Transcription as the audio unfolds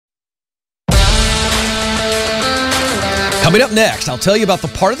Coming up next, I'll tell you about the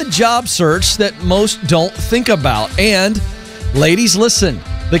part of the job search that most don't think about. And ladies, listen,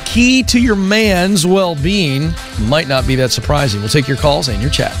 the key to your man's well-being might not be that surprising. We'll take your calls and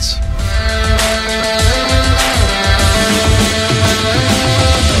your chats.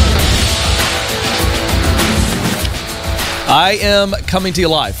 I am coming to you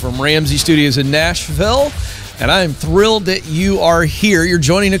live from Ramsey Studios in Nashville, and I am thrilled that you are here. You're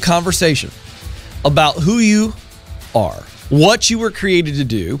joining a conversation about who you are, what you were created to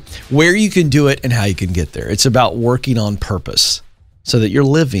do, where you can do it, and how you can get there. It's about working on purpose so that you're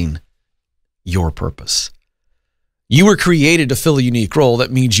living your purpose. You were created to fill a unique role.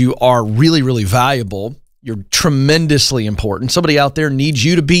 That means you are really, really valuable. You're tremendously important. Somebody out there needs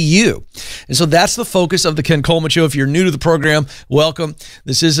you to be you. And so that's the focus of the Ken Coleman Show. If you're new to the program, welcome.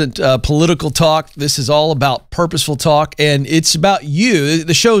 This isn't political talk. This is all about purposeful talk, and it's about you.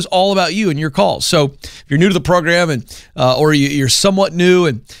 The show is all about you and your calls. So if you're new to the program and or you're somewhat new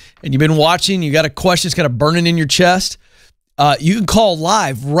and you've been watching, you got a question that's kind of burning in your chest, you can call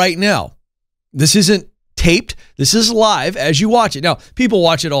live right now. This isn't taped. This is live as you watch it. Now, people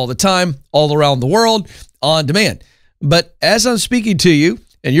watch it all the time, all around the world, on demand. But as I'm speaking to you,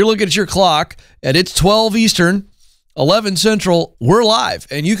 and you're looking at your clock, and it's 12 Eastern, 11 Central, we're live,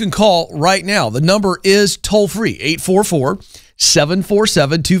 and you can call right now. The number is toll-free,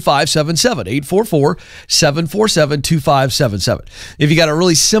 844-747-2577, 844-747-2577. If you got a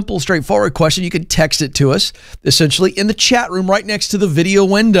really simple, straightforward question, you can text it to us, essentially, in the chat room right next to the video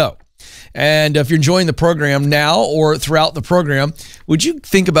window. And if you're enjoying the program now or throughout the program, would you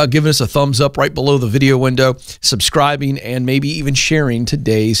think about giving us a thumbs up right below the video window, subscribing, and maybe even sharing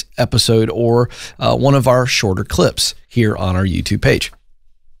today's episode or one of our shorter clips here on our YouTube page?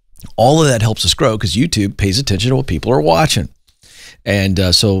 All of that helps us grow because YouTube pays attention to what people are watching.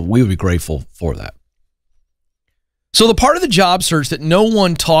 And so we would be grateful for that. So the part of the job search that no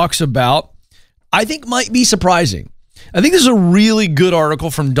one talks about, I think might be surprising. I think this is a really good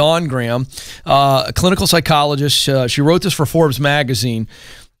article from Dawn Graham, a clinical psychologist. She wrote this for Forbes magazine,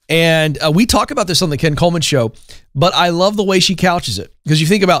 and we talk about this on the Ken Coleman Show, but I love the way she couches it because you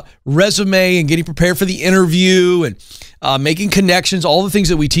think about resume and getting prepared for the interview and making connections, all the things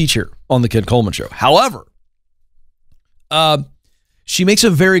that we teach here on the Ken Coleman Show. However, she makes a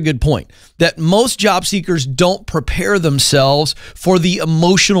very good point that most job seekers don't prepare themselves for the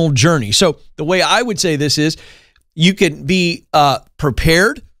emotional journey. So the way I would say this is, you can be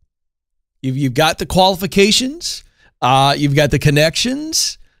prepared. You've got the qualifications. You've got the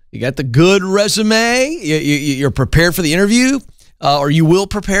connections. You got the good resume. You're prepared for the interview, or you will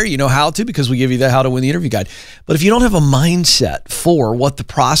prepare. You know how to because we give you the How to Win the Interview Guide. But if you don't have a mindset for what the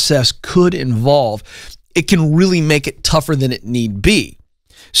process could involve, it can really make it tougher than it need be.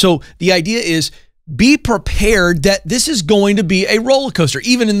 So the idea is be prepared that this is going to be a roller coaster,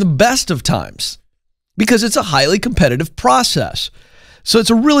 even in the best of times, because it's a highly competitive process. So it's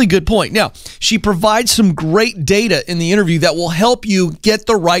a really good point. Now, she provides some great data in the interview that will help you get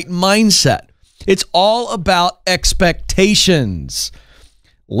the right mindset. It's all about expectations.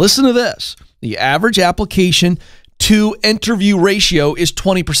 Listen to this. The average application to interview ratio is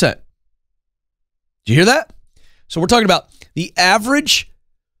 20%. Did you hear that? So we're talking about the average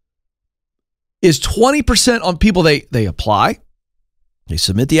is 20% on people they apply, they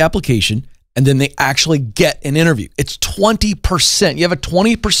submit the application, and then they actually get an interview. It's 20%. You have a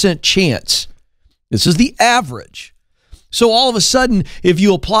 20% chance. This is the average. So all of a sudden, if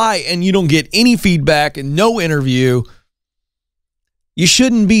you apply and you don't get any feedback and no interview, you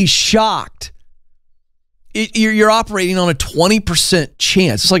shouldn't be shocked. You're operating on a 20%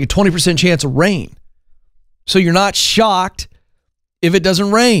 chance. It's like a 20% chance of rain. So you're not shocked if it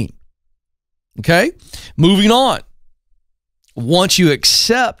doesn't rain. Okay? Moving on. Once you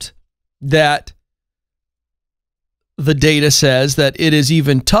accept that the data says that it is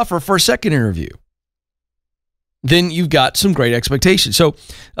even tougher for a second interview, then you've got some great expectations. So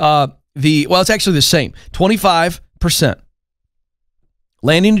it's actually the same. 25%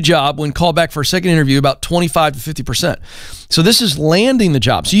 landing a job when called back for a second interview, about 25 to 50%. So this is landing the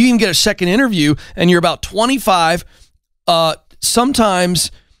job. So you can get a second interview and you're about 25. Sometimes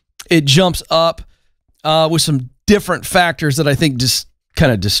it jumps up with some different factors that I think just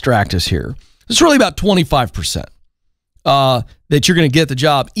kind of distract us here. It's really about 25% that you're going to get the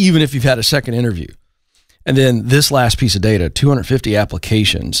job even if you've had a second interview. And then this last piece of data, 250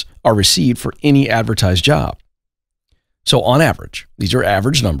 applications are received for any advertised job. So on average, these are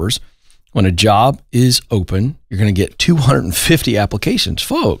average numbers. When a job is open, you're going to get 250 applications,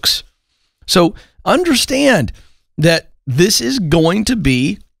 folks. So understand that this is going to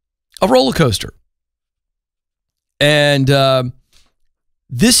be a roller coaster. And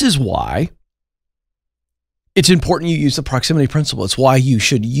this is why it's important you use the proximity principle. It's why you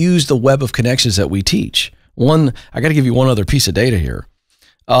should use the web of connections that we teach. I got to give you one other piece of data here.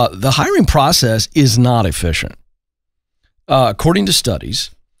 The hiring process is not efficient. According to studies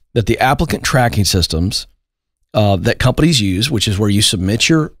that the applicant tracking systems that companies use, which is where you submit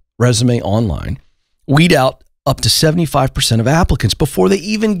your resume online, weed out up to 75% of applicants before they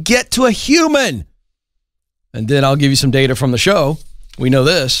even get to a human. And then I'll give you some data from the show. We know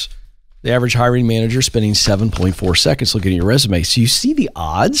this. The average hiring manager spending 7.4 seconds looking at your resume. So you see the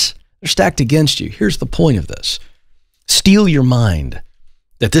odds? They're stacked against you. Here's the point of this. Steel your mind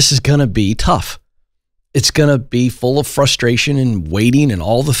that this is going to be tough. It's going to be full of frustration and waiting and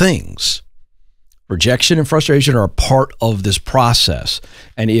all the things. Rejection and frustration are a part of this process.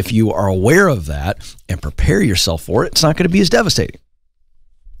 And if you are aware of that and prepare yourself for it, it's not going to be as devastating.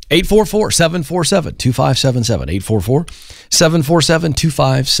 844-747-2577.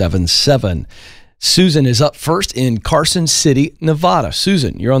 844-747-2577. Susan is up first in Carson City, Nevada.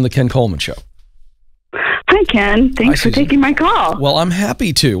 Susan, you're on the Ken Coleman Show. Hi, Ken. Thanks for taking my call. Well, I'm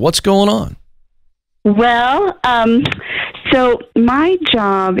happy to. What's going on? Well, so my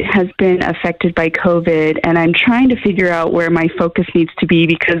job has been affected by COVID, and I'm trying to figure out where my focus needs to be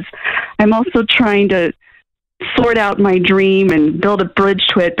because I'm also trying to sort out my dream and build a bridge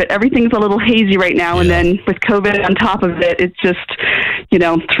to it, but everything's a little hazy right now. Yeah. And then with COVID on top of it, it just,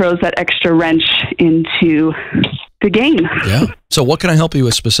 throws that extra wrench into the game. Yeah. So what can I help you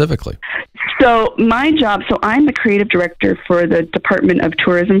with specifically? So my job, I'm the creative director for the Department of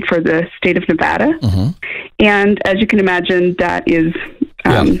Tourism for the state of Nevada. Mm-hmm. And as you can imagine, that is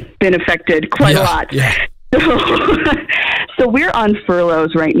been affected quite a lot. Yeah. So we're on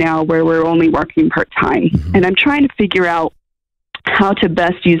furloughs right now where we're only working part-time. Mm-hmm. And I'm trying to figure out how to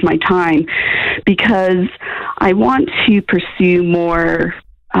best use my time because I want to pursue more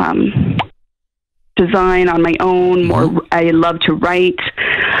design on my own. More, I love to write,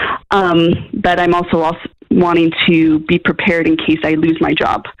 but I'm also wanting to be prepared in case I lose my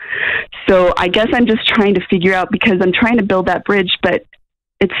job. So I guess I'm just trying to figure out because I'm trying to build that bridge, but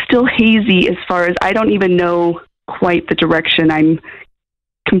it's still hazy as far as I don't even know quite the direction I'm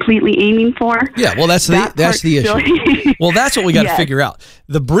completely aiming for. Yeah, well, that's the issue. Well, that's what we got to figure out.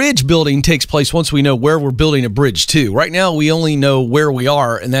 The bridge building takes place once we know where we're building a bridge to. Right now, we only know where we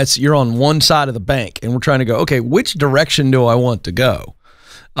are, and that's you're on one side of the bank, and we're trying to go, okay, which direction do I want to go?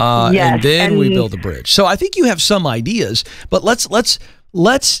 And then we build the bridge. So I think you have some ideas, but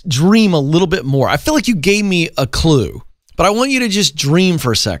let's dream a little bit more. I feel like you gave me a clue, but I want you to just dream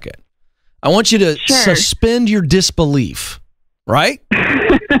for a second. I want you to suspend your disbelief, right?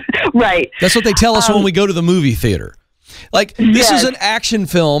 Right. That's what they tell us when we go to the movie theater. Like, this is an action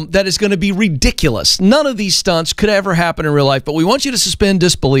film that is going to be ridiculous. None of these stunts could ever happen in real life, but we want you to suspend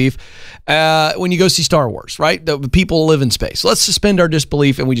disbelief when you go see Star Wars, right? The people live in space. Let's suspend our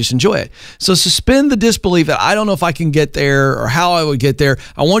disbelief and we just enjoy it. So suspend the disbelief that I don't know if I can get there or how I would get there.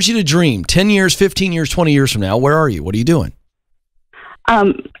 I want you to dream 10 years, 15 years, 20 years from now. Where are you? What are you doing?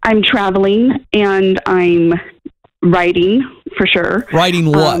 I'm traveling and I'm writing for sure.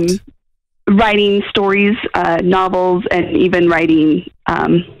 Writing what? Writing stories, novels, and even writing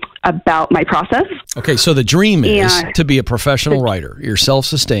about my process. Okay, so the dream is to be a professional writer. You're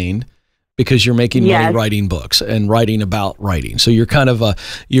self-sustained because you're making money writing books and writing about writing. So you're kind of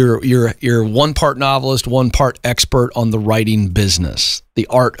you're one part novelist, one part expert on the writing business, the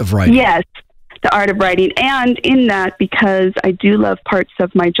art of writing. Yes. The art of writing. And in that, because I do love parts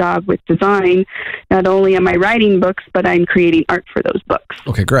of my job with design, not only am I writing books, but I'm creating art for those books.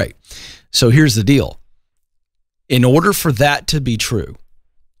 Okay, great. So here's the deal. In order for that to be true,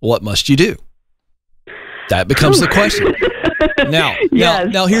 what must you do? That becomes the question. Now,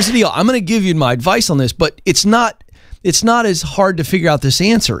 here's the deal. I'm going to give you my advice on this, but it's not as hard to figure out this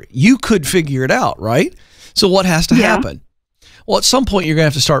answer. You could figure it out, right? So what has to happen? Well, at some point, you're going to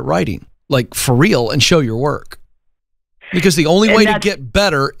have to start writing. Like for real, and show your work. Because the only way to get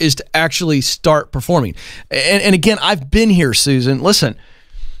better is to actually start performing. And again, I've been here, Susan. Listen,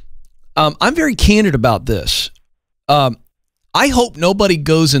 I'm very candid about this. I hope nobody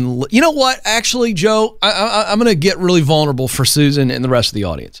goes and, you know what? Actually, Joe, I'm going to get really vulnerable for Susan and the rest of the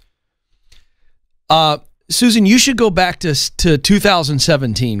audience. Susan, you should go back to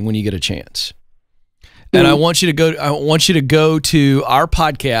 2017 when you get a chance. And I want you to go to our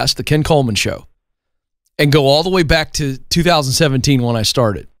podcast, the Ken Coleman Show, and go all the way back to 2017 when I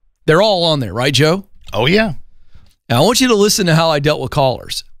started. They're all on there, right, Joe? Oh, yeah. And I want you to listen to how I dealt with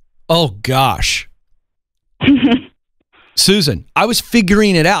callers. Oh, gosh. Susan, I was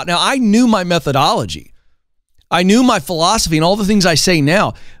figuring it out. Now, I knew my methodology. I knew my philosophy and all the things I say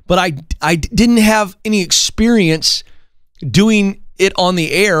now, but I didn't have any experience doing it on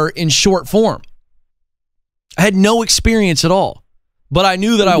the air in short form. I had no experience at all, but I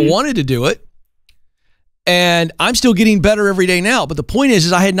knew that I wanted to do it. And I'm still getting better every day now. But the point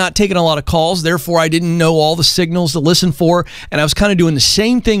is I had not taken a lot of calls. Therefore, I didn't know all the signals to listen for. And I was kind of doing the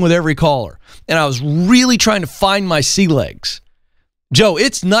same thing with every caller. And I was really trying to find my sea legs. Joe,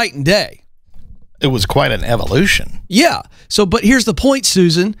 it's night and day. It was quite an evolution. Yeah. So, but here's the point,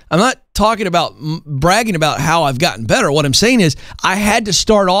 Susan. I'm not talking about bragging about how I've gotten better. What I'm saying is I had to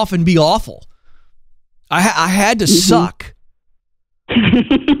start off and be awful. I had to suck.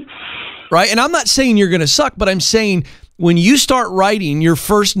 Right? And I'm not saying you're going to suck, but I'm saying when you start writing your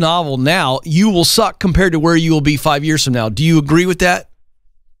first novel now, you will suck compared to where you will be 5 years from now. Do you agree with that?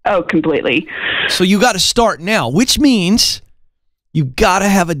 Oh, completely. So you got to start now, which means you got to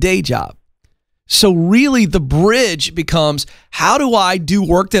have a day job. So really the bridge becomes, how do I do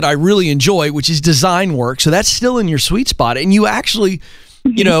work that I really enjoy, which is design work? So that's still in your sweet spot. And you actually,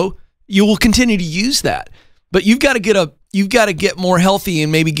 you know, you will continue to use that. But you've got to get more healthy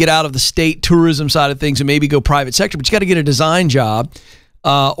and maybe get out of the state tourism side of things and maybe go private sector. But you got to get a design job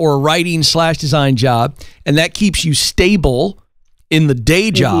or a writing/design job. And that keeps you stable in the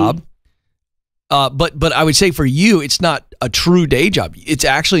day job. But I would say for you, it's not a true day job. It's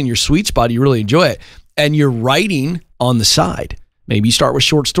actually in your sweet spot. You really enjoy it. And you're writing on the side. Maybe you start with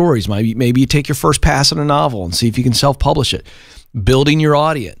short stories. Maybe you take your first pass at a novel and see if you can self-publish it. Building your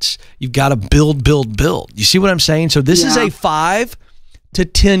audience. You've got to build. You see what I'm saying? So this is a 5 to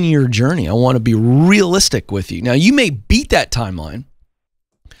 10 year journey. I want to be realistic with you. Now, you may beat that timeline,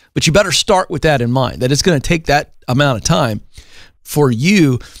 but you better start with that in mind, that it's going to take that amount of time for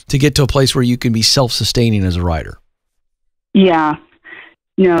you to get to a place where you can be self-sustaining as a writer. Yeah.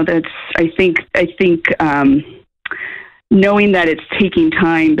 No, I think knowing that it's taking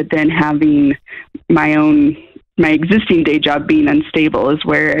time, but then having my existing day job being unstable is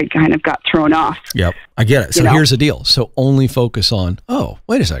where I kind of got thrown off. Yep. I get it. So here's the deal. So only focus on,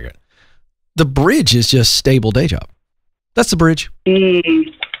 wait a second. The bridge is just stable day job. That's the bridge.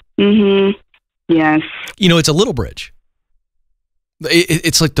 Mm-hmm. Yes. You know, it's a little bridge.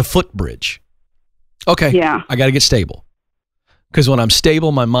 It's like the footbridge. Okay. Yeah. I got to get stable. Because when I'm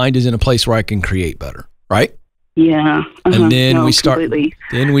stable, my mind is in a place where I can create better. Right? Yeah. And then we start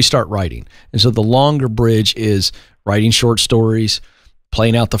writing. And so the longer bridge is writing short stories,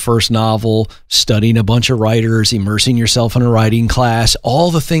 playing out the first novel, studying a bunch of writers, immersing yourself in a writing class, all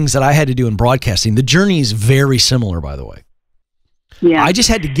the things that I had to do in broadcasting. The journey is very similar, by the way. Yeah. I just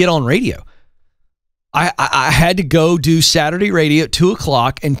had to get on radio. I had to go do Saturday radio at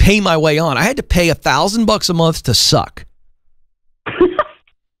 2:00 and pay my way on. I had to pay $1,000 a month to suck.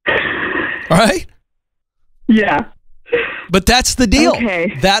 All right? Yeah. But that's the deal.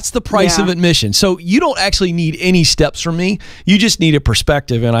 Okay. That's the price of admission. So you don't actually need any steps from me. You just need a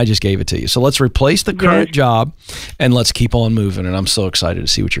perspective, and I just gave it to you. So let's replace the current job, and let's keep on moving. And I'm so excited to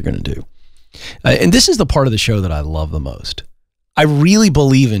see what you're going to do. And this is the part of the show that I love the most. I really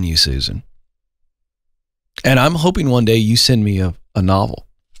believe in you, Susan. And I'm hoping one day you send me a novel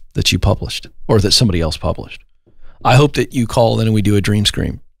that you published or that somebody else published. I hope that you call in and we do a dream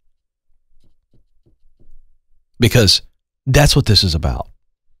scream. Because that's what this is about.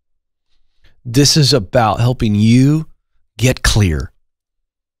 This is about helping you get clear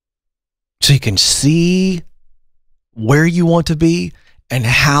so you can see where you want to be and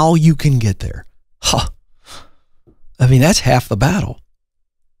how you can get there. Huh. I mean, that's half the battle.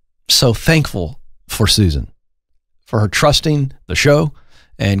 So thankful for Susan, for her trusting the show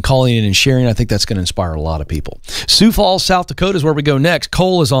and calling in and sharing. I think that's going to inspire a lot of people. Sioux Falls, South Dakota is where we go next.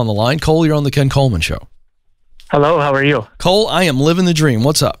 Cole is on the line. Cole, you're on the Ken Coleman Show. Hello, how are you? Cole, I am living the dream.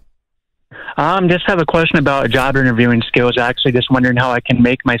 What's up? Just have a question about job interviewing skills. Actually, just wondering how I can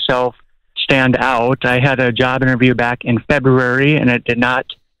make myself stand out. I had a job interview back in February, and it did not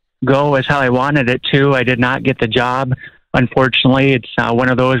go as how I wanted it to. I did not get the job. Unfortunately, it's one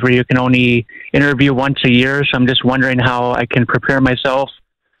of those where you can only interview once a year. So I'm just wondering how I can prepare myself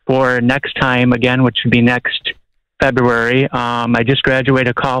for next time again, which would be next February. I just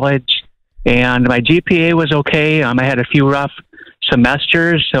graduated college and my GPA was okay. I had a few rough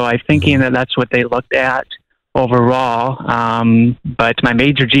semesters, so I'm thinking that that's what they looked at overall. But my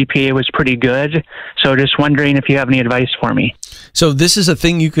major GPA was pretty good. So just wondering if you have any advice for me. So this is a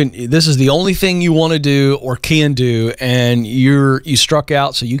thing this is the only thing you want to do or can do, and you struck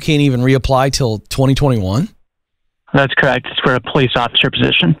out, so you can't even reapply till 2021? That's correct. It's for a police officer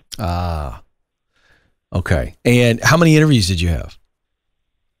position. Ah, okay. And how many interviews did you have?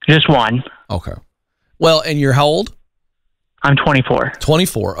 Just one. Okay. Well, and you're how old? I'm 24.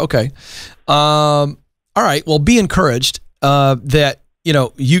 24. Okay. All right. Well, be encouraged that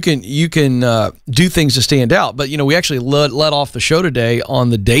you can do things to stand out. But we actually let off the show today on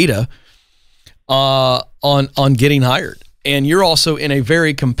the data on getting hired, and you're also in a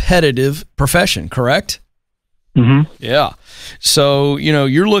very competitive profession, correct? Mm-hmm. Yeah. So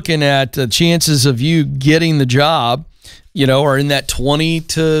you're looking at the chances of you getting the job, are in that 20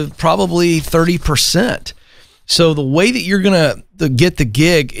 to probably 30%. So the way that you're going to get the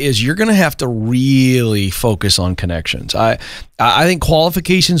gig is you're going to have to really focus on connections. I think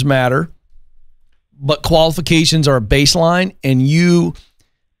qualifications matter, but qualifications are a baseline, and you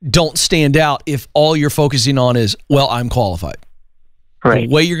don't stand out if all you're focusing on is, well, I'm qualified. Right.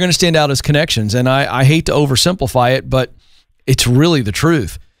 The way you're going to stand out is connections. And I hate to oversimplify it, but it's really the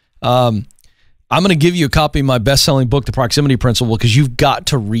truth. I'm going to give you a copy of my best-selling book, The Proximity Principle, because you've got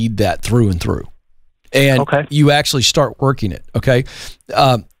to read that through and through. And you actually start working it, okay?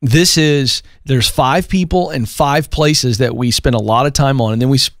 There's 5 people and 5 places that we spend a lot of time on, and then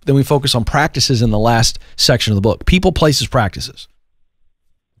we focus on practices in the last section of the book. People, places, practices.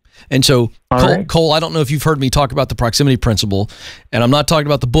 And so, Cole, I don't know if you've heard me talk about the proximity principle, and I'm not talking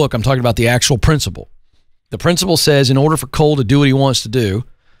about the book, I'm talking about the actual principle. The principle says in order for Cole to do what he wants to do,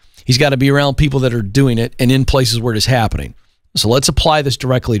 he's got to be around people that are doing it and in places where it is happening. So let's apply this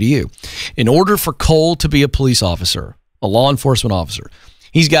directly to you. In order for Cole to be a police officer, a law enforcement officer,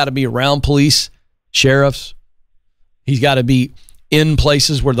 he's got to be around police, sheriffs. He's got to be in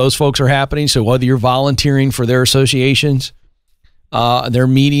places where those folks are happening. So whether you're volunteering for their associations, their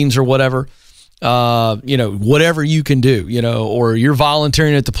meetings or whatever, whatever you can do, or you're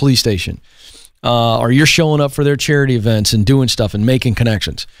volunteering at the police station, or you're showing up for their charity events and doing stuff and making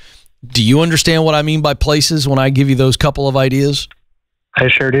connections. Do you understand what I mean by places when I give you those couple of ideas? I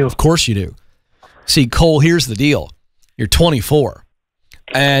sure do. Of course you do. See, Cole, here's the deal. You're 24,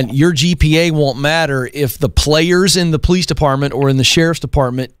 and your GPA won't matter if the players in the police department or in the sheriff's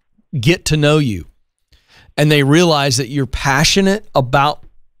department get to know you and they realize that you're passionate about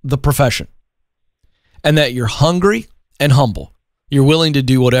the profession and that you're hungry and humble. You're willing to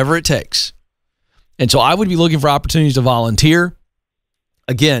do whatever it takes. And so I would be looking for opportunities to volunteer.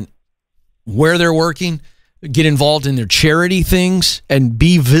 Again, where they're working, get involved in their charity things and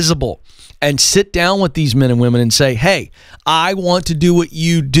be visible, and sit down with these men and women and say, hey, I want to do what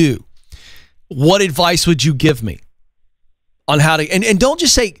you do. What advice would you give me on how to, and don't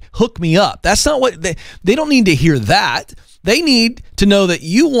just say, hook me up. That's not what they don't need to hear that. They need to know that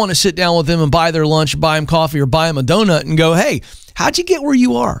you want to sit down with them and buy their lunch, buy them coffee, or buy them a donut and go, hey, how'd you get where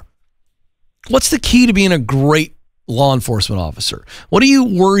you are? What's the key to being a great law enforcement officer? What are you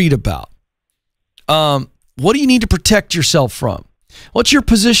worried about? What do you need to protect yourself from? What's your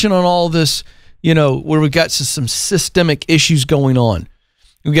position on all this, where we've got some systemic issues going on?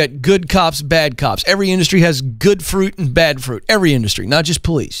 We've got good cops, bad cops. Every industry has good fruit and bad fruit. Every industry, not just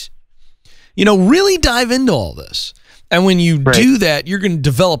police. Really dive into all this. And when you do that, you're going to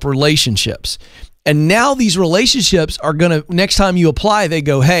develop relationships. And now these relationships are going to, next time you apply, they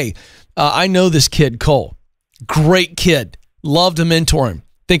go, hey, I know this kid, Cole. Great kid. Love to mentor him.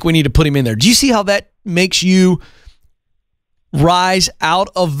 Think we need to put him in there. Do you see how that makes you rise out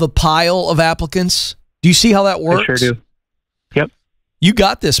of the pile of applicants? Do you see how that works? I sure do. Yep. You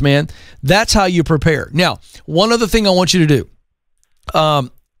got this, man. That's how you prepare. Now, one other thing I want you to do.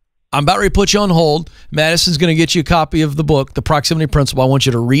 I'm about ready to put you on hold. Madison's going to get you a copy of the book, The Proximity Principle. I want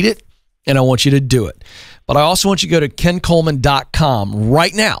you to read it, and I want you to do it. But I also want you to go to kencoleman.com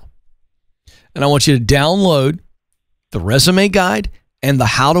right now, and I want you to download the resume guide and the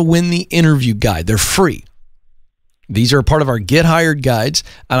How to Win the Interview guide. They're free. These are part of our Get Hired guides,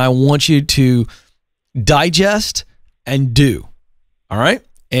 and I want you to digest and do. All right?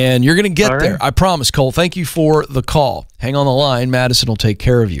 And you're going to get there. I promise, Cole. Thank you for the call. Hang on the line. Madison will take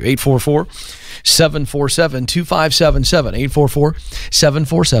care of you. 844-747-2577.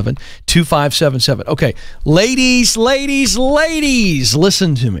 844-747-2577. Okay. Ladies,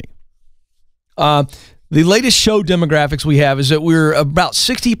 listen to me. The latest show demographics we have is that we're about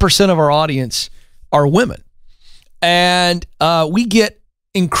 60% of our audience are women. And we get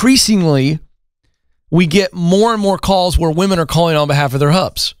more and more calls where women are calling on behalf of their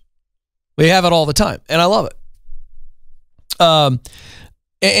hubs. We have it all the time, and I love it. And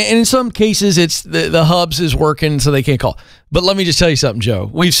in some cases, it's the hubs is working, so they can't call. But let me just tell you something, Joe.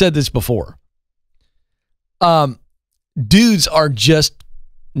 We've said this before. Dudes are just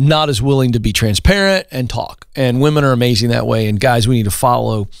not as willing to be transparent and talk. And women are amazing that way. And guys, we need to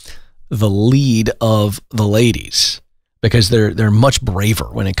follow the lead of the ladies. because they're much braver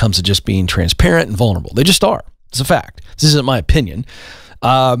when it comes to just being transparent and vulnerable. They just are. It's a fact. This isn't my opinion.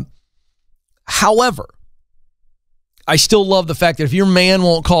 However, I still love the fact that if your man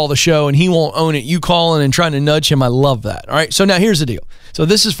won't call the show and he won't own it, you calling and trying to nudge him, I love that. All right, so now here's the deal. So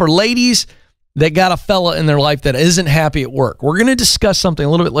this is for ladies that got a fella in their life that isn't happy at work. We're going to discuss something a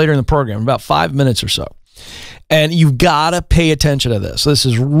little bit later in the program, about 5 minutes or so. And you've got to pay attention to this. So this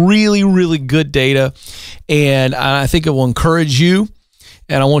is really, really good data, and I think it will encourage you,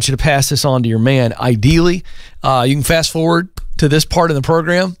 and I want you to pass this on to your man. Ideally, you can fast forward to this part of the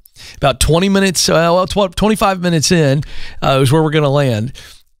program. About 20 minutes, 25 minutes in is where we're going to land,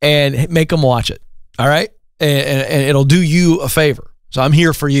 and make them watch it, all right? And it'll do you a favor. So I'm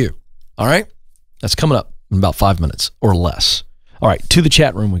here for you, all right? That's coming up in about 5 minutes or less. All right, to the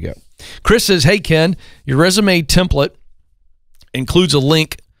chat room we go. Chris says, hey, Ken, your resume template includes a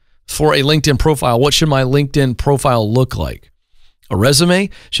link for a LinkedIn profile. What should my LinkedIn profile look like? A resume?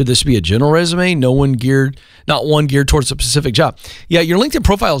 Should this be a general resume? Not one geared towards a specific job. Yeah, your LinkedIn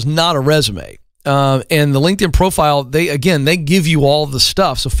profile is not a resume. And the LinkedIn profile, they give you all the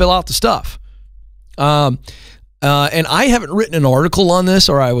stuff. So fill out the stuff. And I haven't written an article on this,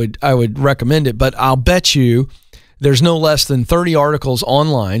 or I would recommend it, but I'll bet you there's no less than 30 articles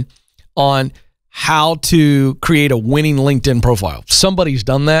online on how to create a winning LinkedIn profile. Somebody's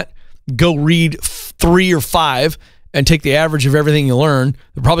done that. Go read 3 or 5 and take the average of everything you learn.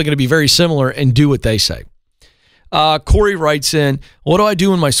 They're probably going to be very similar, and do what they say. Corey writes in, what do I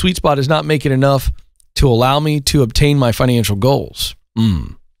do when my sweet spot is not making enough to allow me to obtain my financial goals?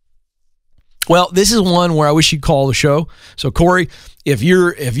 Well, this is one where I wish you'd call the show. So Corey, if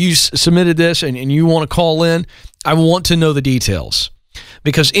you submitted this and you want to call in, I want to know the details,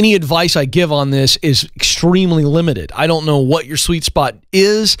 because any advice I give on this is extremely limited. I don't know what your sweet spot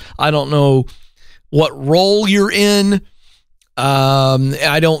is. I don't know what role you're in.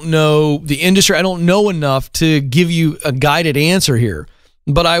 I don't know the industry. I don't know enough to give you a guided answer here.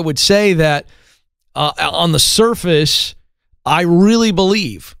 But I would say that on the surface, I really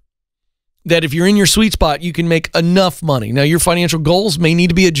believe that if you're in your sweet spot, you can make enough money. Now, your financial goals may need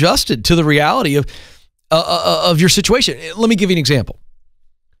to be adjusted to the reality of your situation. Let me give you an example.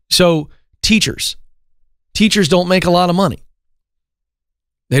 So teachers don't make a lot of money.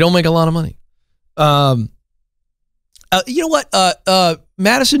 They don't make a lot of money. You know what?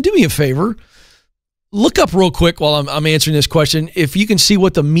 Madison, do me a favor. Look up real quick while I'm answering this question, if you can see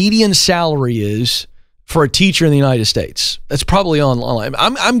what the median salary is for a teacher in the United States. That's probably online.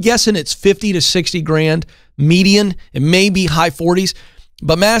 I'm guessing it's 50 to 60 grand median. It may be high 40s,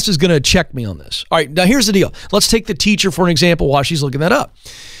 but Madison's going to check me on this. All right, now here's the deal. Let's take the teacher for an example while she's looking that up.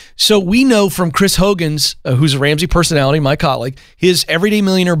 So we know from Chris Hogan's, who's a Ramsey personality, my colleague, his Everyday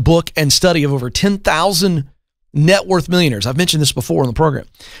Millionaire book and study of over 10,000 net worth millionaires. I've mentioned this before in the program,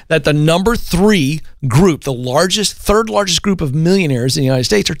 that the number 3 group, the third largest group of millionaires in the United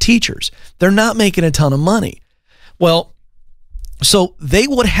States are teachers. They're not making a ton of money. Well, so they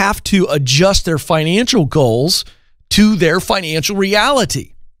would have to adjust their financial goals to their financial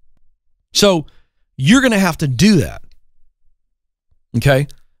reality. So you're going to have to do that. Okay?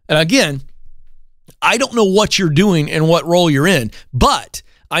 And again, I don't know what you're doing and what role you're in, but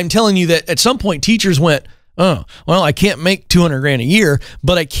I'm telling you that at some point teachers went, oh, well, I can't make 200 grand a year,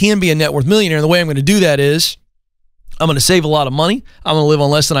 but I can be a net worth millionaire. And the way I'm going to do that is I'm going to save a lot of money. I'm going to live on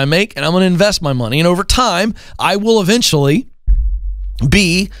less than I make, and I'm going to invest my money. And over time, I will eventually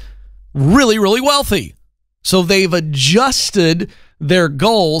be really, really wealthy. So they've adjusted their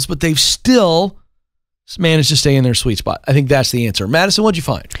goals, but they've still managed to stay in their sweet spot. I think that's the answer. Madison, what'd you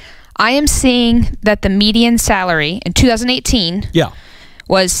find? I am seeing that the median salary in 2018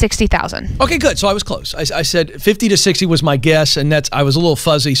 was $60,000. Okay, good. So I was close. I said 50 to 60 was my guess, and I was a little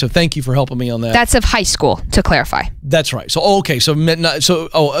fuzzy, so thank you for helping me on that. That's of high school, to clarify. That's right. So, okay. So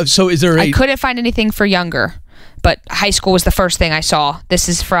is there I couldn't find anything for younger, but high school was the first thing I saw. This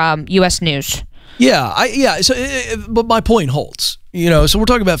is from U.S. News. But my point holds. So we're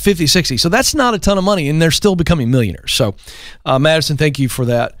talking about 50, 60. So that's not a ton of money, and they're still becoming millionaires. So, Madison, thank you for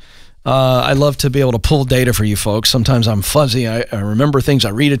that. I love to be able to pull data for you folks. Sometimes I'm fuzzy. I remember things. I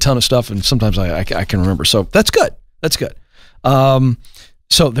read a ton of stuff, and sometimes I can remember. So that's good. That's good.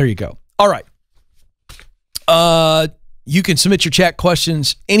 So there you go. All right. You can submit your chat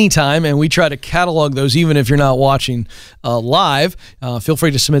questions anytime, and we try to catalog those even if you're not watching live. Feel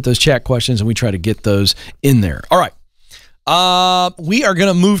free to submit those chat questions, and we try to get those in there. All right. We are going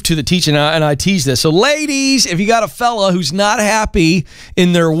to move to the teaching, and I tease this. So ladies, if you got a fella who's not happy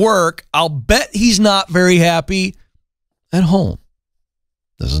in their work, I'll bet he's not very happy at home.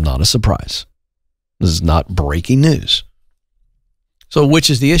 This is not a surprise. This is not breaking news. So which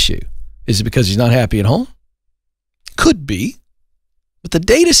is the issue? Is it because he's not happy at home? Could be, but the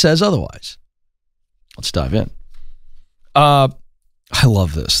data says otherwise. Let's dive in. I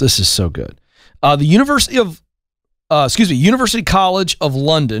love this. This is so good. The University College of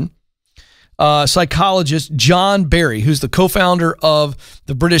London psychologist John Barry, who's the co-founder of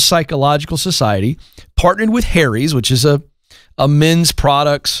the British Psychological Society, partnered with Harry's, which is a men's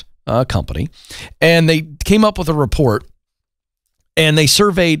products company, and they came up with a report, and they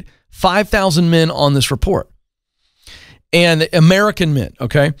surveyed 5,000 men on this report, and American men,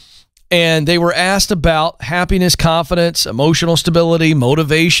 okay? And they were asked about happiness, confidence, emotional stability,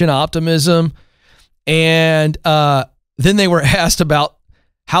 motivation, optimism, and then they were asked about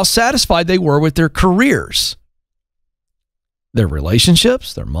how satisfied they were with their careers, their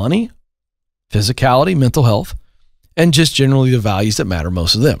relationships, their money, physicality, mental health, and just generally the values that matter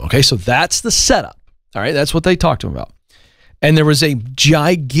most to them. Okay, so that's the setup. All right, that's what they talked to them about. And there was a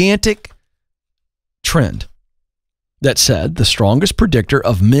gigantic trend that said the strongest predictor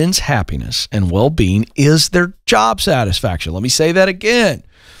of men's happiness and well-being is their job satisfaction. Let me say that again.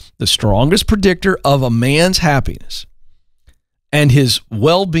 The strongest predictor of a man's happiness and his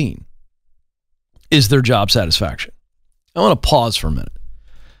well-being is their job satisfaction. I want to pause for a minute.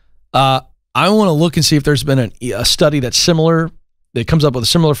 I want to look and see if there's been a study that's similar, that comes up with a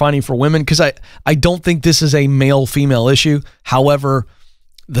similar finding for women, because I don't think this is a male-female issue. However,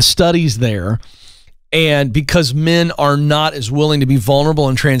 the study's there, and because men are not as willing to be vulnerable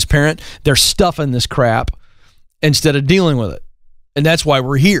and transparent, they're stuffing this crap instead of dealing with it. And that's why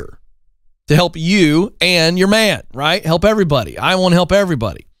we're here, to help you and your man, right? Help everybody. I want to help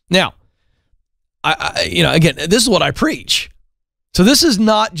everybody. Now, again, this is what I preach. So this is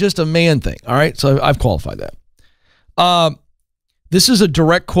not just a man thing, all right? So I've qualified that. This is a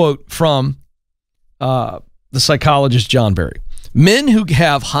direct quote from the psychologist John Barry. Men who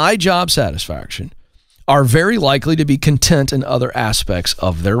have high job satisfaction are very likely to be content in other aspects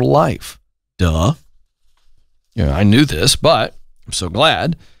of their life. Duh. I knew this, but I'm so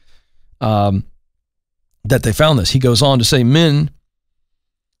glad that they found this. He goes on to say men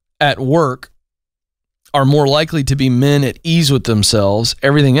at work are more likely to be men at ease with themselves.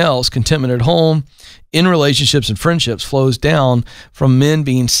 Everything else, contentment at home, in relationships and friendships, flows down from men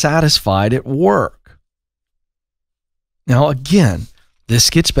being satisfied at work. Now, again, this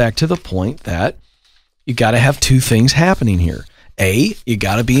gets back to the point that you got to have two things happening here. A, you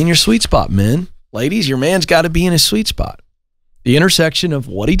got to be in your sweet spot, men. Ladies, your man's got to be in his sweet spot. The intersection of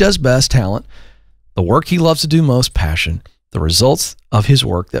what he does best, talent, the work he loves to do most, passion, the results of his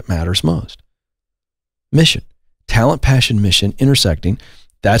work that matters most. Mission, talent, passion, mission, intersecting.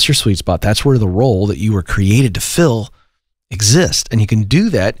 That's your sweet spot. That's where the role that you were created to fill exists. And you can do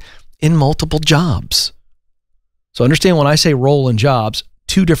that in multiple jobs. So understand when I say role and jobs,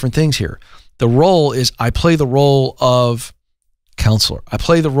 two different things here. The role is I play the role of counselor. I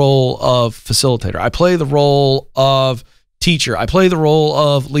play the role of facilitator. I play the role of teacher. I play the role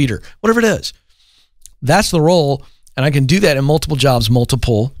of leader, whatever it is. That's the role. And I can do that in multiple jobs,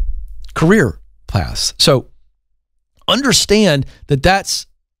 multiple career paths. So understand that that's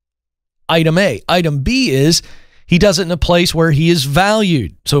item A. Item B is he does it in a place where he is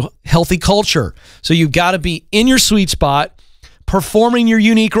valued. So healthy culture. So you've got to be in your sweet spot, performing your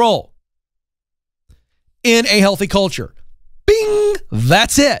unique role in a healthy culture. Bing!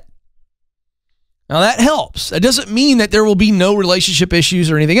 That's it. Now that helps. That doesn't mean that there will be no relationship issues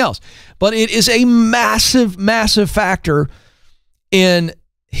or anything else, but it is a massive, massive factor in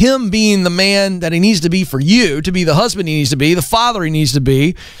him being the man that he needs to be for you, to be the husband he needs to be, the father he needs to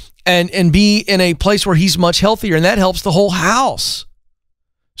be, and be in a place where he's much healthier, and that helps the whole house.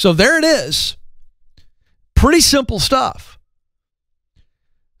 So there it is. Pretty simple stuff.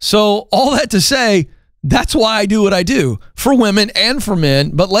 So all that to say, that's why I do what I do for women and for men.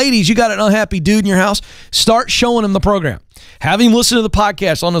 But ladies, you got an unhappy dude in your house, start showing him the program. Have him listen to the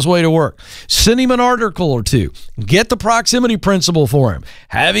podcast on his way to work. Send him an article or two. Get the proximity principle for him.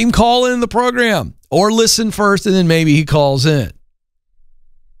 Have him call in the program or listen first and then maybe he calls in.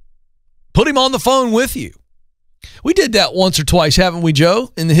 Put him on the phone with you. We did that once or twice, haven't we,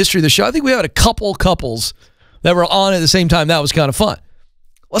 Joe, in the history of the show? I think we had a couple couples that were on at the same time. That was kind of fun.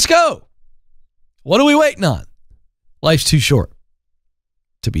 Let's go. What are we waiting on? Life's too short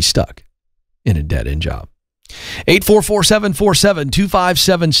to be stuck in a dead-end job.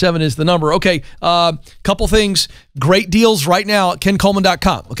 844-747-2577 is the number. Okay, couple things. Great deals right now at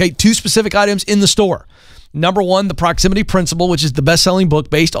kencoleman.com. Okay, two specific items in the store. Number one, the Proximity Principle, which is the best-selling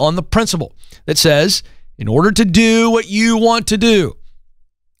book based on the principle that says, in order to do what you want to do,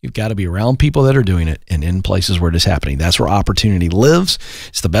 You've got to be around people that are doing it and in places where it is happening. That's where opportunity lives.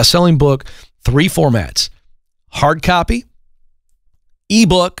 It's the best-selling book, 3 formats: hard copy,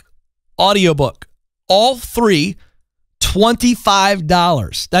 ebook, audiobook. All 3,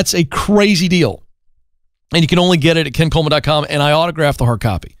 $25. That's a crazy deal. And you can only get it at kencoleman.com, and I autograph the hard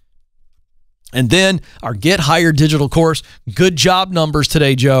copy. And then our Get Hired digital course, good job numbers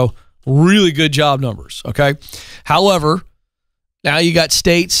today, Joe. Really good job numbers, okay? However, now you got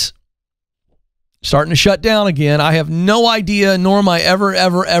states starting to shut down again. I have no idea, nor am I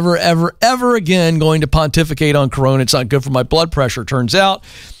ever again going to pontificate on Corona. It's not good for my blood pressure, turns out.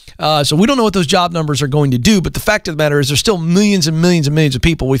 So we don't know what those job numbers are going to do, but the fact of the matter is there's still millions and millions and millions of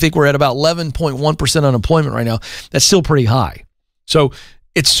people. We think we're at about 11.1% unemployment right now. That's still pretty high. So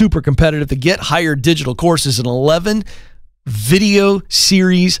it's super competitive. The Get Hired digital course is an 11-video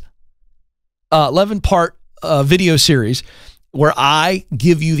series, 11-part video series where I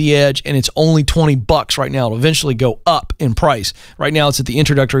give you the edge, and it's only $20 right now. It'll eventually go up in price. Right now, it's at the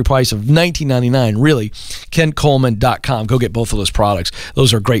introductory price of $19.99. Really, KenColeman.com. Go get both of those products.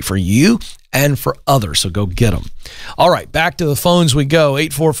 Those are great for you and for others, so go get them. All right, back to the phones we go.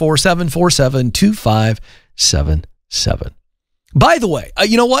 844-747-2577. By the way,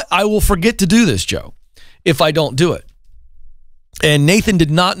 you know what? I will forget to do this, Joe, if I don't do it. And Nathan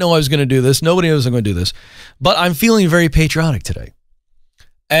did not know I was going to do this. Nobody knows I'm going to do this. But I'm feeling very patriotic today.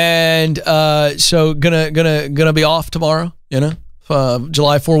 And so gonna be off tomorrow,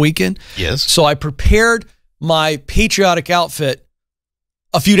 July 4 weekend. Yes. So I prepared my patriotic outfit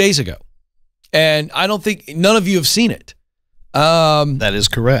a few days ago. And I don't think none of you have seen it. That is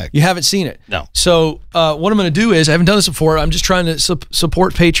correct. You haven't seen it? No. So what I'm going to do is, I haven't done this before. I'm just trying to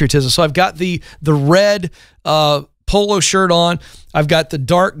support patriotism. So I've got the red polo shirt on. I've got the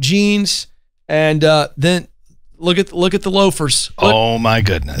dark jeans, and then look at the loafers. Look, oh my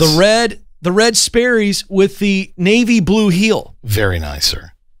goodness! The red Sperry's with the navy blue heel. Very nice,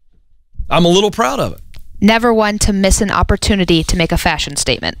 sir. I'm a little proud of it. Never one to miss an opportunity to make a fashion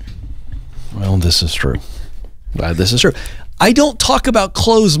statement. Well, this is true. This is true. I don't talk about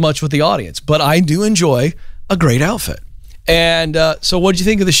clothes much with the audience, but I do enjoy a great outfit. And so what did you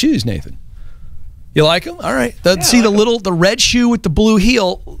think of the shoes, Nathan? You like them? All right. See the red shoe with the blue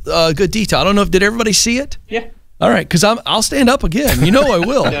heel. Good detail. I don't know did everybody see it? Yeah. All right, because I'll stand up again. You know I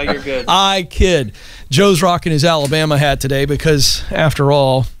will. No, you're good. I kid. Joe's rocking his Alabama hat today because, after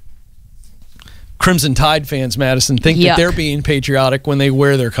all, Crimson Tide fans, Madison, think that they're being patriotic when they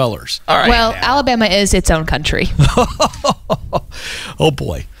wear their colors. All right. Well, Alabama is its own country. Oh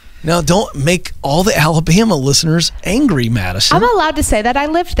boy. Now, don't make all the Alabama listeners angry, Madison. I'm allowed to say that. I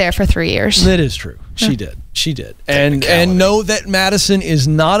lived there for 3 years. That is true. She did. She did. And know that Madison is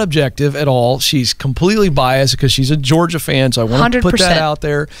not objective at all. She's completely biased because she's a Georgia fan, so I want to put that out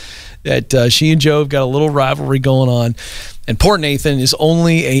there, that she and Joe have got a little rivalry going on. And poor Nathan is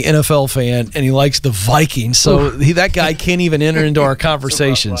only a NFL fan, and he likes the Vikings, so that guy can't even enter into our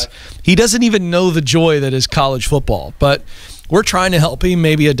conversations. He doesn't even know the joy that is college football, but we're trying to help him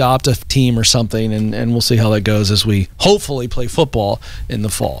maybe adopt a team or something, and we'll see how that goes as we hopefully play football in the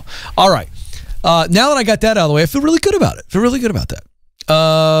fall. All right. Now that I got that out of the way, I feel really good about it.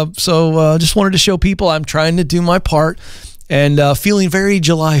 So just wanted to show people I'm trying to do my part and feeling very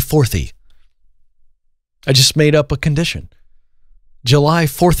July 4th-y. I just made up a condition. July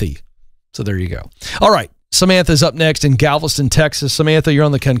 4th-y. So there you go. All right. Samantha's up next in Galveston, Texas. Samantha, you're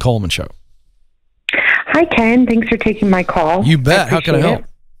on the Ken Coleman Show. Hi, Ken. Thanks for taking my call. You bet. How can I help?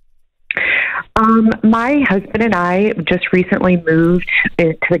 My husband and I just recently moved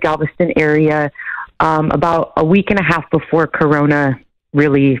to the Galveston area about a week and a half before Corona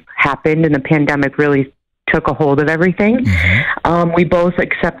really happened and the pandemic really took a hold of everything. Mm-hmm. We both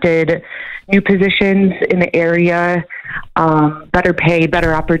accepted new positions in the area, better pay,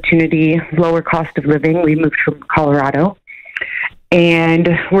 better opportunity, lower cost of living. We moved from Colorado. And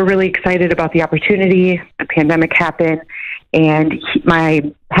we're really excited about the opportunity. The pandemic happened, and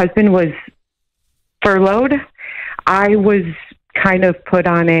my husband was furloughed. I was kind of put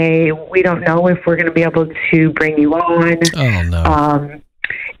on we don't know if we're going to be able to bring you on. Oh, no.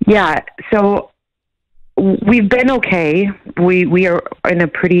 Yeah, so we've been okay. We are in a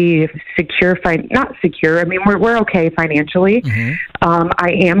pretty secure, not secure. I mean, we're okay financially. Mm-hmm.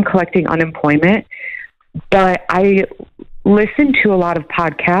 I am collecting unemployment, but I listen to a lot of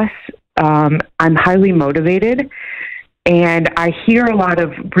podcasts. I'm highly motivated, and I hear a lot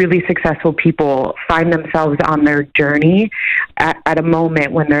of really successful people find themselves on their journey at a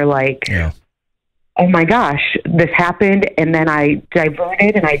moment when they're like, oh my gosh, this happened, and then I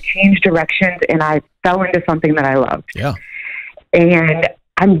diverted and I changed directions and I fell into something that I loved. Yeah. And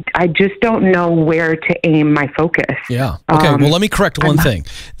I just don't know where to aim my focus. Yeah. Okay. Well, let me correct one thing.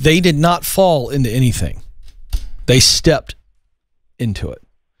 They did not fall into anything. They stepped into it.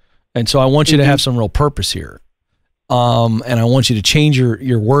 And so I want you to have some real purpose here. And I want you to change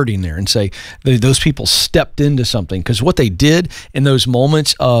your wording there and say those people stepped into something, because what they did in those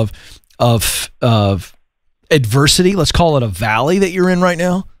moments of adversity, let's call it a valley that you're in right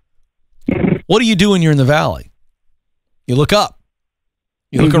now. What do you do when you're in the valley? You look up.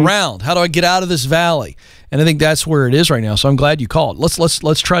 You look around. How do I get out of this valley? And I think that's where it is right now. So I'm glad you called.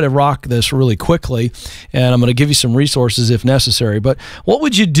 Let's try to rock this really quickly, and I'm going to give you some resources if necessary. But what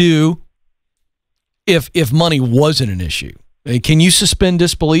would you do if money wasn't an issue? Can you suspend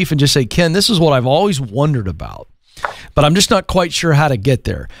disbelief and just say, Ken, this is what I've always wondered about, but I'm just not quite sure how to get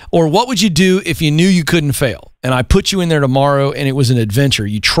there? Or what would you do if you knew you couldn't fail and I put you in there tomorrow and it was an adventure?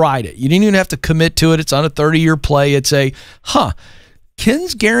 You tried it. You didn't even have to commit to it. It's on a 30-year play. It's a,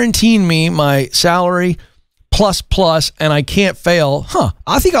 Ken's guaranteeing me my salary plus, and I can't fail.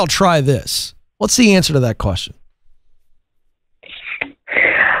 I think I'll try this. What's the answer to that question?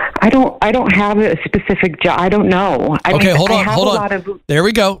 I don't have a specific job. I don't know. Hold on. There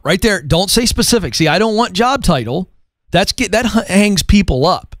we go. Right there. Don't say specific. See, I don't want job title. That hangs people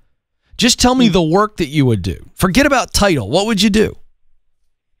up. Just tell me the work that you would do. Forget about title. What would you do?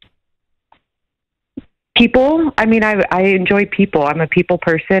 People. I mean, I enjoy people. I'm a people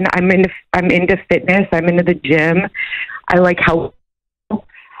person. I'm into fitness. I'm into the gym. I like help.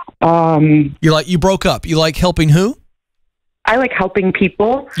 You broke up. You like helping who? I like helping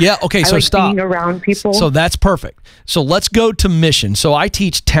people. Yeah. Okay. So stop. Being around people. So that's perfect. So let's go to mission. So I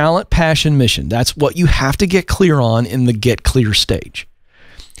teach talent, passion, mission. That's what you have to get clear on in the get clear stage.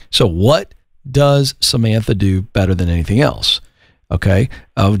 So what does Samantha do better than anything else? Okay.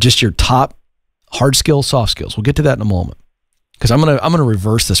 Just your top hard skills, soft skills. We'll get to that in a moment, because I'm gonna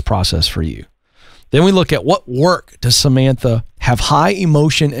reverse this process for you. Then we look at what work does Samantha have high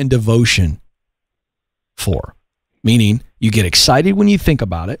emotion and devotion for? Meaning you get excited when you think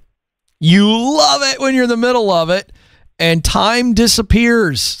about it. You love it when you're in the middle of it, and time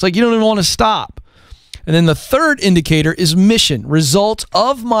disappears. It's like you don't even want to stop. And then the third indicator is mission, results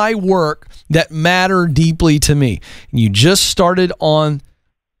of my work that matter deeply to me. And you just started on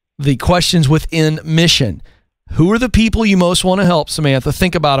the questions within mission. Who are the people you most want to help, Samantha?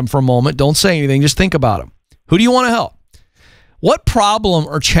 Think about them for a moment. Don't say anything. Just think about them. Who do you want to help? What problem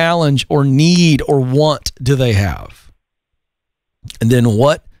or challenge or need or want do they have? And then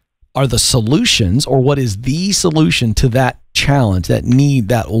what are the solutions, or what is the solution to that challenge, that need,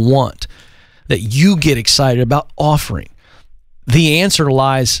 that want that you get excited about offering? The answer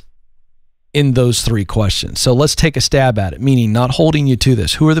lies in those three questions. So let's take a stab at it, meaning not holding you to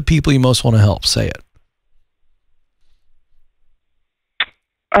this. Who are the people you most want to help? Say it.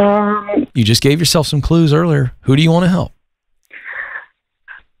 You just gave yourself some clues earlier. Who do you want to help?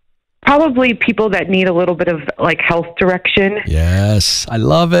 Probably people that need a little bit of like health direction. Yes, I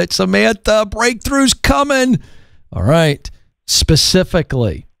love it. Samantha, breakthrough's coming. All right.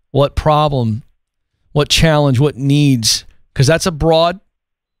 Specifically, what problem, what challenge, what needs? Because that's a broad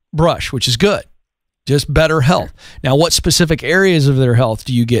brush, which is good. Just better health. Now, what specific areas of their health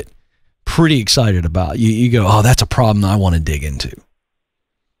do you get pretty excited about? You go, oh, that's a problem I want to dig into.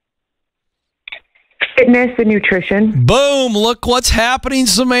 Fitness and nutrition. Boom. Look what's happening,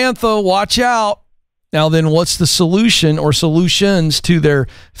 Samantha. Watch out. Now then, what's the solution or solutions to their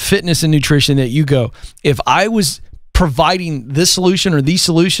fitness and nutrition that you go, if I was providing this solution or these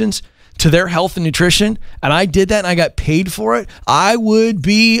solutions to their health and nutrition, and I did that and I got paid for it, I would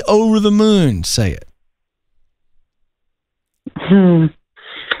be over the moon. Say it.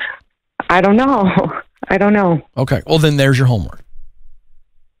 I don't know. Okay. Well, then there's your homework.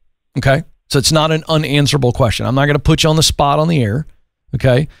 Okay. So it's not an unanswerable question. I'm not going to put you on the spot on the air.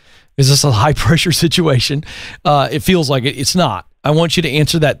 Okay. Is this a high pressure situation? It feels like it. It's not. I want you to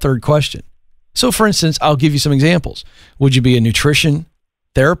answer that third question. So for instance, I'll give you some examples. Would you be a nutrition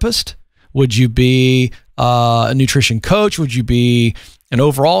therapist? Would you be a nutrition coach? Would you be an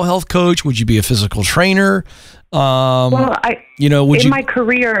overall health coach? Would you be a physical trainer? Well, in my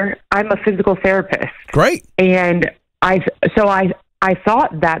career, I'm a physical therapist. Great. And I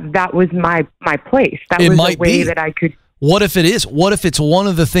thought that was my place. That was the way that I could. What if it is? What if it's one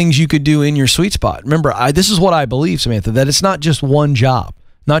of the things you could do in your sweet spot? Remember, this is what I believe, Samantha, that it's not just one job,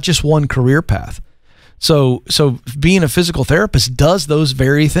 not just one career path. So being a physical therapist does those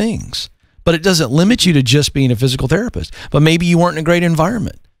very things, but it doesn't limit you to just being a physical therapist. But maybe you weren't in a great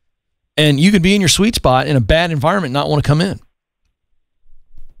environment, and you could be in your sweet spot in a bad environment, not want to come in.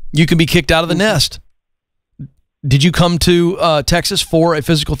 You can be kicked out of the nest. Did you come to Texas for a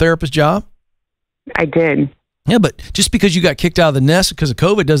physical therapist job? I did. Yeah, but just because you got kicked out of the nest because of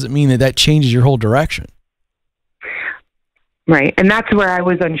COVID doesn't mean that changes your whole direction. Right. And that's where I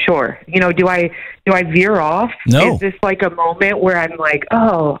was unsure. Do I veer off? No. Is this like a moment where I'm like,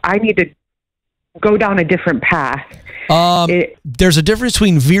 oh, I need to go down a different path? There's a difference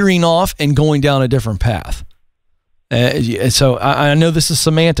between veering off and going down a different path. So I know this is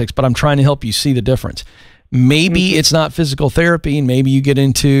semantics, but I'm trying to help you see the difference. Maybe it's not physical therapy, and maybe you get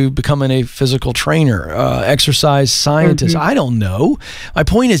into becoming a physical trainer, exercise scientist. I don't know. My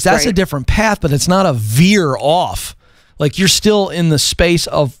point is that's a different path, but it's not a veer off. Like, you're still in the space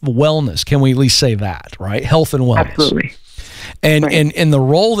of wellness. Can we at least say that, right? Health and wellness. Absolutely. And the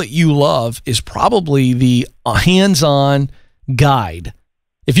role that you love is probably the hands-on guide.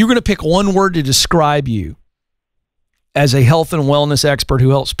 If you're going to pick one word to describe you as a health and wellness expert who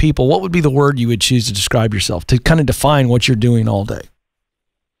helps people, what would be the word you would choose to describe yourself, to kind of define what you're doing all day?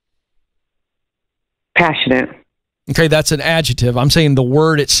 Passionate. Okay, that's an adjective. I'm saying the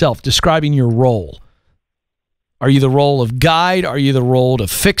word itself, describing your role. Are you the role of guide? Are you the role of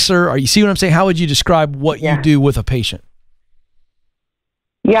fixer? You see what I'm saying? How would you describe what you do with a patient?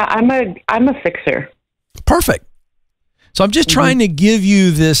 Yeah, I'm a fixer. Perfect. So I'm just trying to give you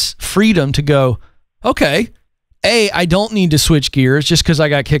this freedom to go, okay, I don't need to switch gears just because I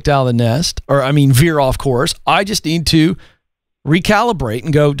got kicked out of the nest, veer off course. I just need to recalibrate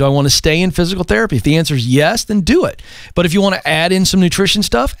and go, do I want to stay in physical therapy? If the answer is yes, then do it. But if you want to add in some nutrition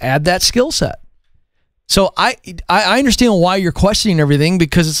stuff, add that skill set. So I understand why you're questioning everything,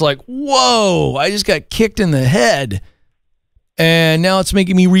 because it's like, whoa, I just got kicked in the head. And now it's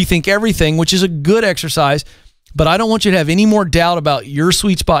making me rethink everything, which is a good exercise. But I don't want you to have any more doubt about your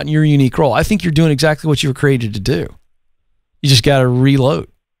sweet spot and your unique role. I think you're doing exactly what you were created to do. You just got to reload.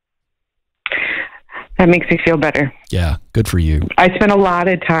 That makes me feel better. Yeah, good for you. I spent a lot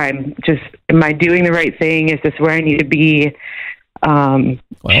of time just, am I doing the right thing? Is this where I need to be?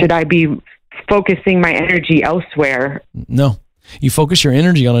 Should I be focusing my energy elsewhere? No. You focus your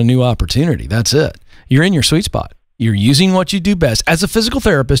energy on a new opportunity. That's it. You're in your sweet spot. You're using what you do best. As a physical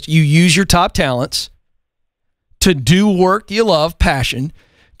therapist, you use your top talents to do work you love, passion,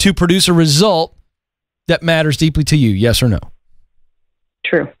 to produce a result that matters deeply to you. Yes or no?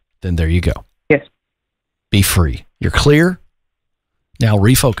 True. Then there you go. Yes. Be free. You're clear. Now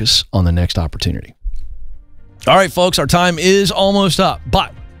refocus on the next opportunity. All right, folks, our time is almost up.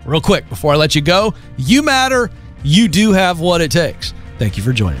 But real quick, before I let you go, you matter. You do have what it takes. Thank you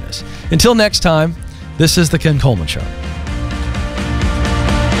for joining us. Until next time, this is the Ken Coleman Show.